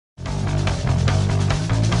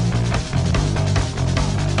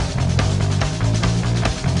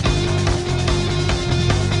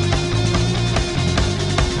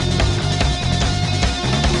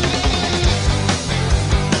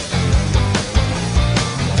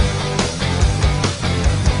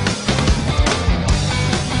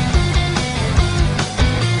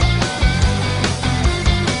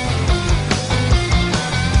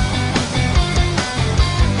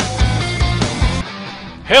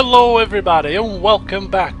Hello everybody and welcome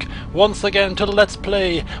back once again to Let's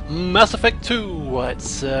Play Mass Effect 2.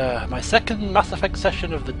 It's my second Mass Effect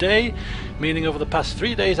session of the day, meaning over the past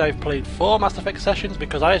 3 days I've played 4 Mass Effect sessions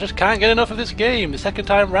because I just can't get enough of this game. The second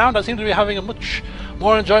time round I seem to be having a much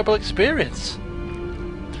more enjoyable experience.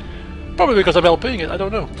 Probably because I'm LPing it, I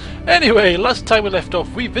don't know. Anyway, last time we left off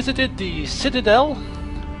we visited the Citadel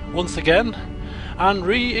once again and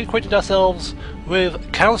reacquainted ourselves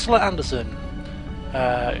with Councillor Anderson.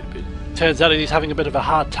 It turns out he's having a bit of a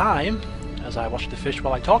hard time, as I watch the fish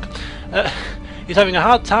while I talk. He's having a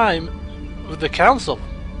hard time with the council.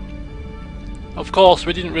 Of course,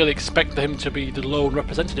 we didn't really expect him to be the lone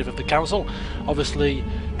representative of the council. Obviously,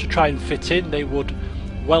 to try and fit in, they would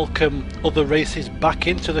welcome other races back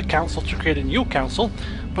into the council to create a new council.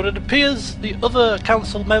 But it appears the other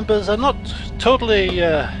council members are not totally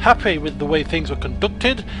happy with the way things were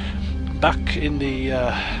conducted back in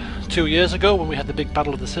the 2 years ago when we had the big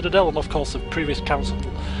battle of the Citadel, and of course the previous council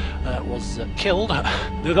was killed.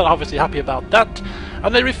 They're not obviously happy about that,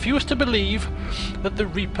 and they refuse to believe that the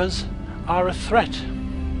Reapers are a threat.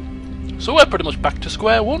 So we're pretty much back to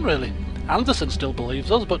square one, really. Anderson still believes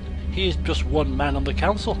us, but he is just one man on the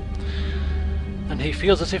council, and he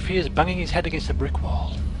feels as if he is banging his head against a brick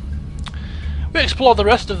wall. We explored the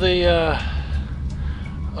rest of the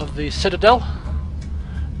Citadel,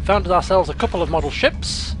 found ourselves a couple of model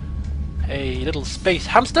ships, a little space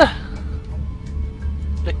hamster.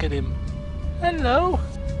 Look at him. Hello.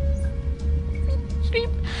 Sleep.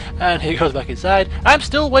 And he goes back inside. I'm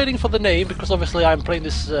still waiting for the name because obviously I'm playing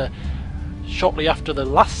this shortly after the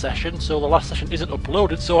last session, so the last session isn't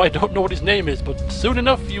uploaded, so I don't know what his name is, but soon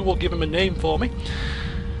enough you will give him a name for me.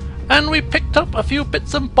 And we picked up a few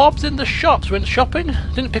bits and bobs in the shops. We went shopping.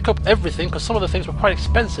 Didn't pick up everything because some of the things were quite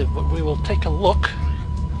expensive, but we will take a look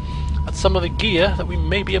at some of the gear that we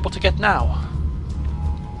may be able to get now.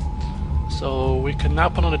 So we can now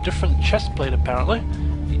put on a different chest plate apparently.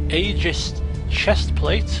 The Aegis chest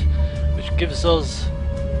plate, which gives us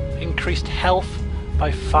increased health by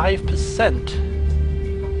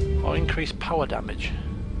 5% or increased power damage.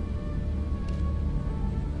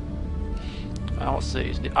 Let's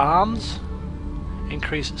see, the arms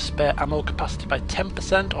increase spare ammo capacity by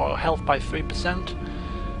 10% or health by 3%.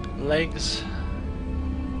 Legs,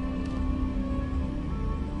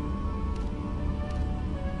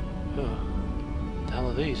 the hell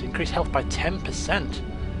are these? Increase health by 10%.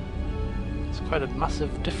 It's quite a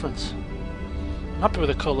massive difference. I'm happy with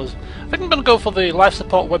the colours. I think I'm going to go for the life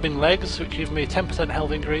support webbing legs, which give me 10%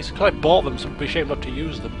 health increase, because I bought them so it'd be a shame not to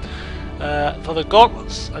use them. For the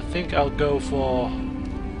gauntlets, I think I'll go for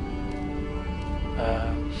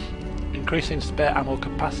increasing spare ammo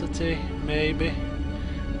capacity, maybe.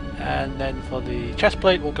 And then for the chest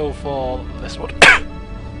plate, we'll go for this one.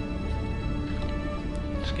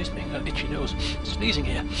 Excuse me, got an itchy nose. Sneezing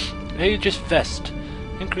here. Aegis vest.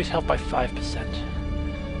 Increase health by 5%.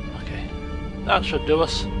 Okay. That should do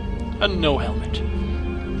us. And no helmet.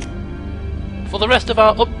 For the rest of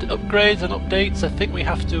our upgrades and updates, I think we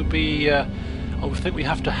have to be... I think we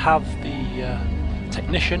have to have the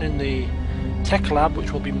technician in the tech lab,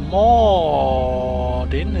 which will be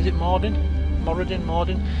Mordin. Is it Mordin?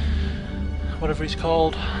 Mordin? Whatever he's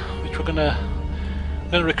called. Which we're gonna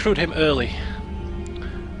recruit him early.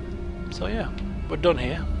 So yeah, we're done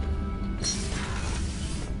here.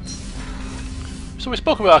 So we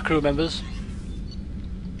spoke about our crew members,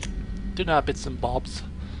 doing our bits and bobs,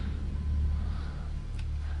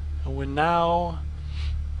 and we're now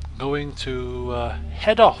going to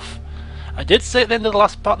head off. I did say at the end of the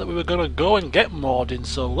last part that we were going to go and get Mordin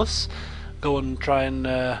Solus, go and try and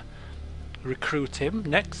recruit him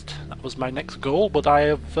next. That was my next goal, but I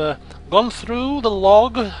have gone through the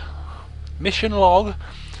log, mission log,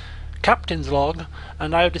 captain's log,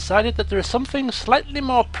 and I have decided that there is something slightly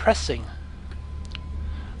more pressing,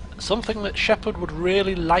 something that Shepard would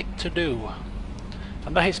really like to do,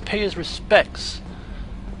 and that is pay his respects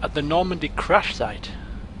at the Normandy crash site.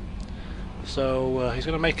 So he's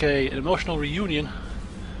going to make an emotional reunion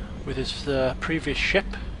with his previous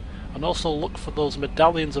ship, and also look for those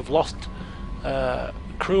medallions of lost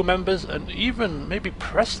crew members, and even maybe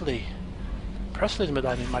Presley's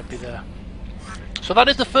medallion might be there. So that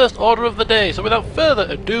is the first order of the day. So without further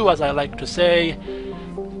ado, as I like to say,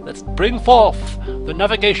 let's bring forth the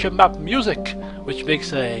navigation map music, which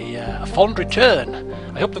makes a fond return.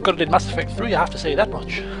 I hope they've got it in Mass Effect 3, I have to say that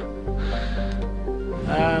much.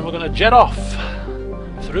 And we're going to jet off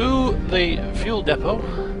through the fuel depot.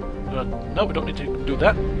 No, we don't need to do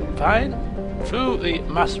that. Fine. Through the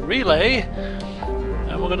mass relay,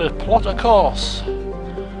 and we're going to plot a course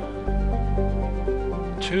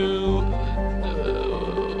to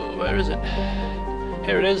Where is it?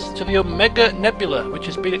 Here it is, to the Omega Nebula, which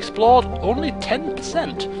has been explored only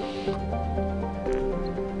 10%.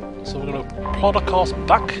 So we're going to plot a course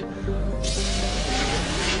back.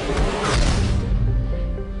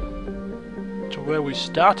 To where we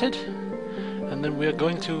started. And then we're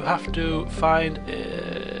going to have to find,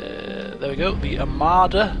 there we go, the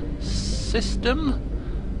Armada system.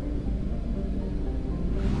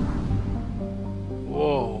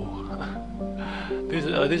 Whoa.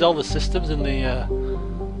 Are these all the systems in the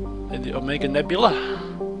Omega Nebula?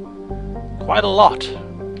 Quite a lot.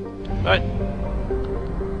 Right.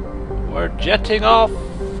 We're jetting off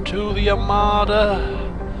to the Armada.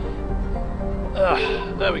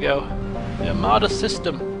 There we go. The Armada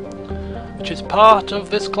system, which is part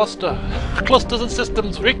of this cluster. Clusters and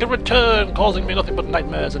systems, we can return, causing me nothing but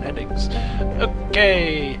nightmares and headaches.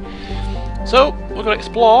 Okay. So, we're going to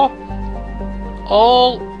explore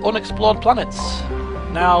all unexplored planets.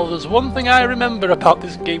 Now, there's one thing I remember about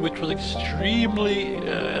this game which was extremely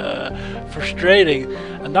frustrating,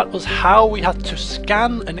 and that was how we had to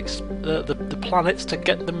scan and the planets to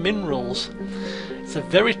get the minerals. It's a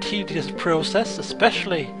very tedious process,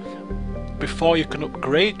 especially before you can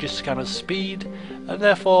upgrade your scanner's speed, and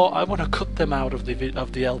therefore I want to cut them out of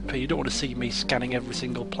the LP. You don't want to see me scanning every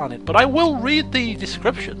single planet, but I will read the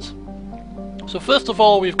descriptions. So first of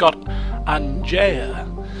all, we've got Angea.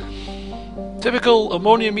 Typical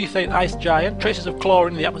ammonia methane ice giant, traces of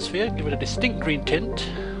chlorine in the atmosphere give it a distinct green tint.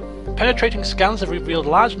 Penetrating scans have revealed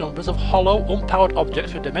large numbers of hollow, unpowered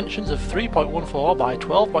objects with dimensions of 3.14 by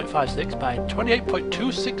 12.56 by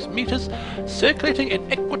 28.26 meters circulating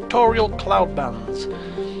in equatorial cloud bands.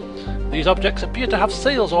 These objects appear to have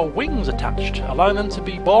sails or wings attached, allowing them to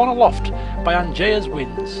be borne aloft by Angea's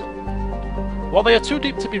winds. While they are too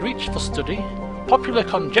deep to be reached for study, popular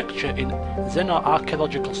conjecture in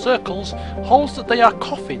xenoarchaeological circles holds that they are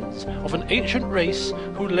coffins of an ancient race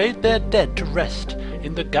who laid their dead to rest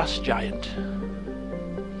in the gas giant.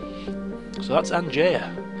 So that's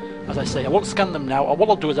Angea. As I say, I won't scan them now. What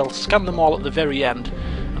I'll do is I'll scan them all at the very end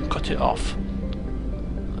and cut it off.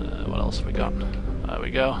 What else have we got? There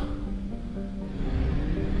we go.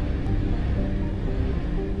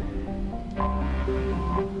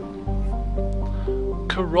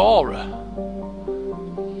 Karora.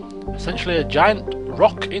 Essentially a giant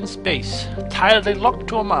rock in space, tightly locked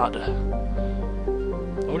to Armada.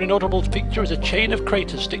 The only notable feature is a chain of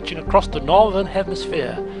craters stitching across the northern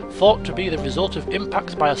hemisphere, thought to be the result of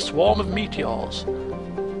impacts by a swarm of meteors.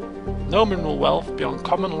 No mineral wealth beyond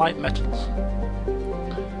common light metals.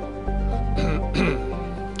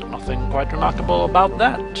 Nothing quite remarkable about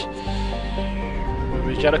that.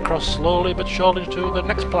 We jet across slowly but surely to the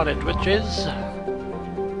next planet, which is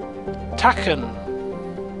Taken.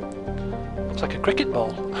 Looks like a cricket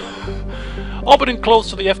ball. Orbiting close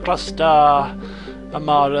to the F-class star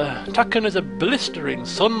Armada, Taken is a blistering,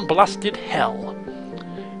 sun-blasted hell.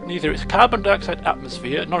 Neither its carbon dioxide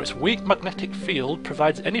atmosphere nor its weak magnetic field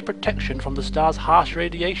provides any protection from the star's harsh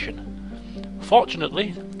radiation.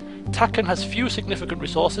 Fortunately, Taken has few significant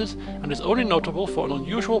resources and is only notable for an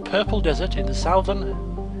unusual purple desert in the southern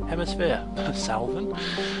hemisphere. Southern?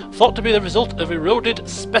 Thought to be the result of eroded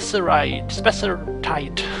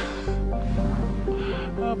spessartite.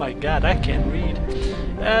 Oh my god, I can't read.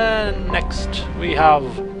 And next we have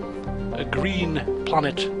a green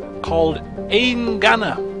planet called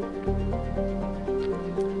Eingana.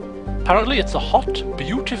 Apparently it's a hot,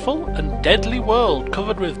 beautiful and deadly world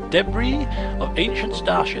covered with debris of ancient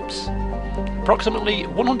starships. Approximately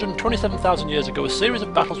 127,000 years ago, a series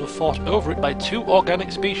of battles were fought over it by two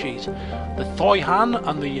organic species, the Thoihan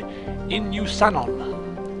and the Inusanon.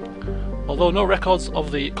 Although no records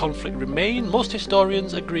of the conflict remain, most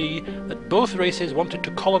historians agree that both races wanted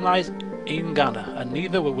to colonize Eingana, and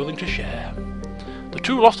neither were willing to share. The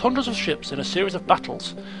two lost hundreds of ships in a series of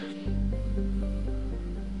battles.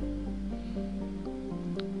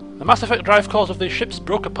 The Mass Effect drive cores of these ships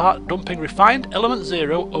broke apart, dumping refined Element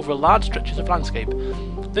Zero over large stretches of landscape.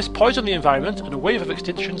 This poisoned the environment, and a wave of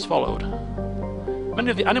extinctions followed.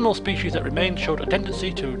 Many of the animal species that remained showed a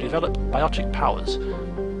tendency to develop biotic powers.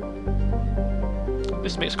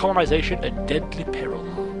 This makes colonization a deadly peril.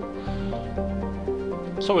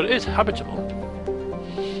 So it is habitable.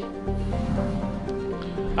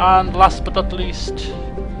 And last but not least,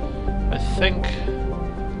 I think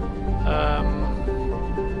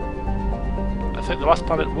the last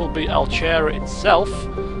planet will be Alchera itself.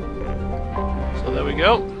 So there we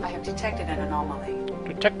go. I have detected an anomaly.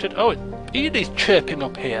 Detected. Oh, Edie's chirping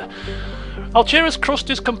up here. Alchera's crust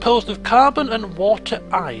is composed of carbon and water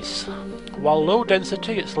ice. While low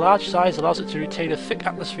density, its large size allows it to retain a thick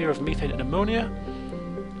atmosphere of methane and ammonia.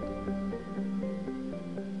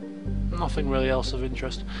 Nothing really else of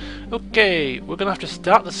interest. Okay, we're gonna have to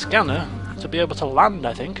start the scanner to be able to land,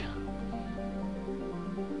 I think.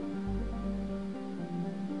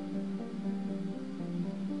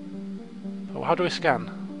 Oh, how do we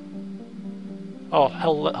scan? Oh,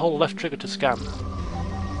 hold left trigger to scan.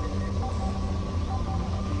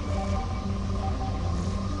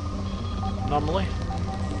 Normally?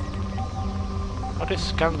 How do you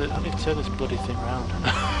scan this? How do you turn this bloody thing around?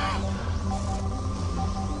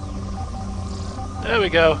 There we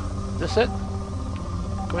go. Is this it?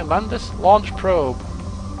 Can we land this? Launch probe.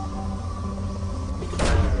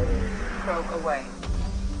 Probe away.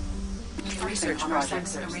 Research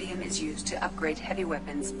project. Iridium is used to upgrade heavy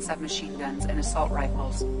weapons, submachine guns, and assault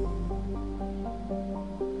rifles.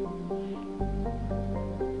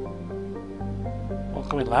 Well,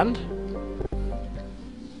 can we land?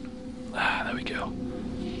 Ah, there we go.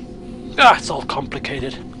 Ah, it's all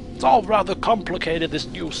complicated. It's all rather complicated, this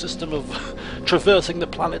new system of traversing the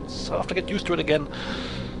planets. I'll have to get used to it again.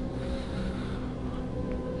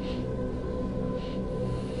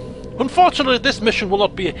 Unfortunately, this mission will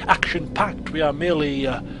not be action-packed. We are merely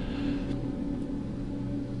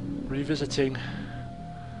revisiting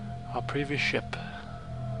our previous ship.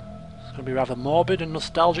 It's going to be a rather morbid and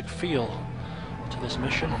nostalgic feel to this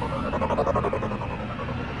mission.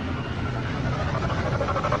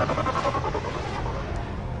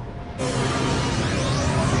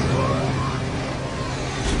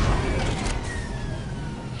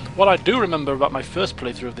 What I do remember about my first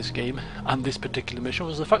playthrough of this game and this particular mission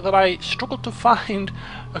was the fact that I struggled to find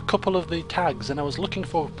a couple of the tags, and I was looking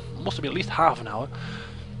for, must have been at least half an hour.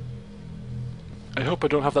 I hope I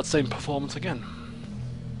don't have that same performance again.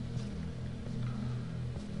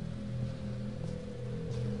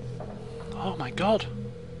 Oh my god!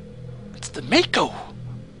 It's the Mako!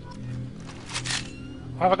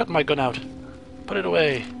 Why have I got my gun out? Put it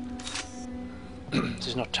away! This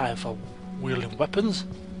is not time for wielding weapons.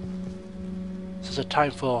 This is a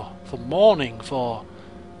time for mourning, for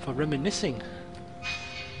reminiscing.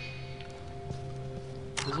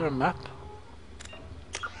 Is there a map?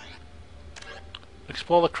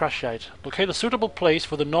 Explore the crash site. Locate a suitable place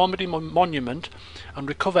for the Normandy monument and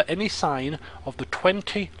recover any sign of the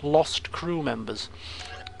 20 lost crew members.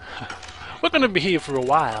 We're going to be here for a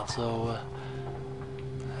while, so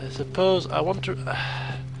I suppose I want to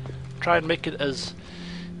try and make it as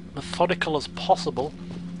methodical as possible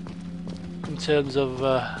in terms of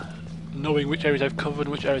knowing which areas I've covered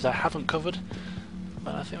and which areas I haven't covered.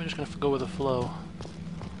 But I think we're just going to go with the flow.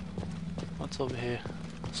 What's over here?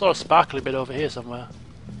 I saw a sparkly bit over here somewhere.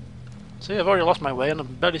 See, I've already lost my way and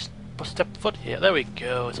I've barely stepped foot here. There we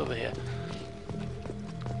go, it's over here.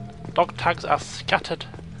 Dog tags are scattered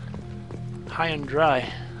high and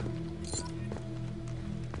dry.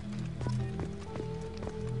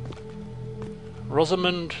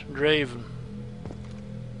 Rosamund Draven.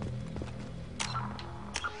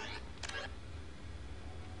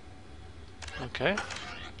 Okay.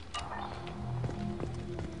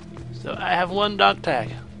 So I have one dog tag.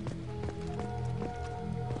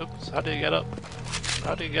 Oops, how do you get up?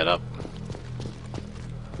 How do you get up?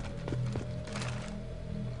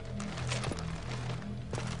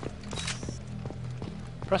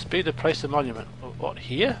 Press B to place the monument. What,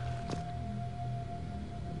 here?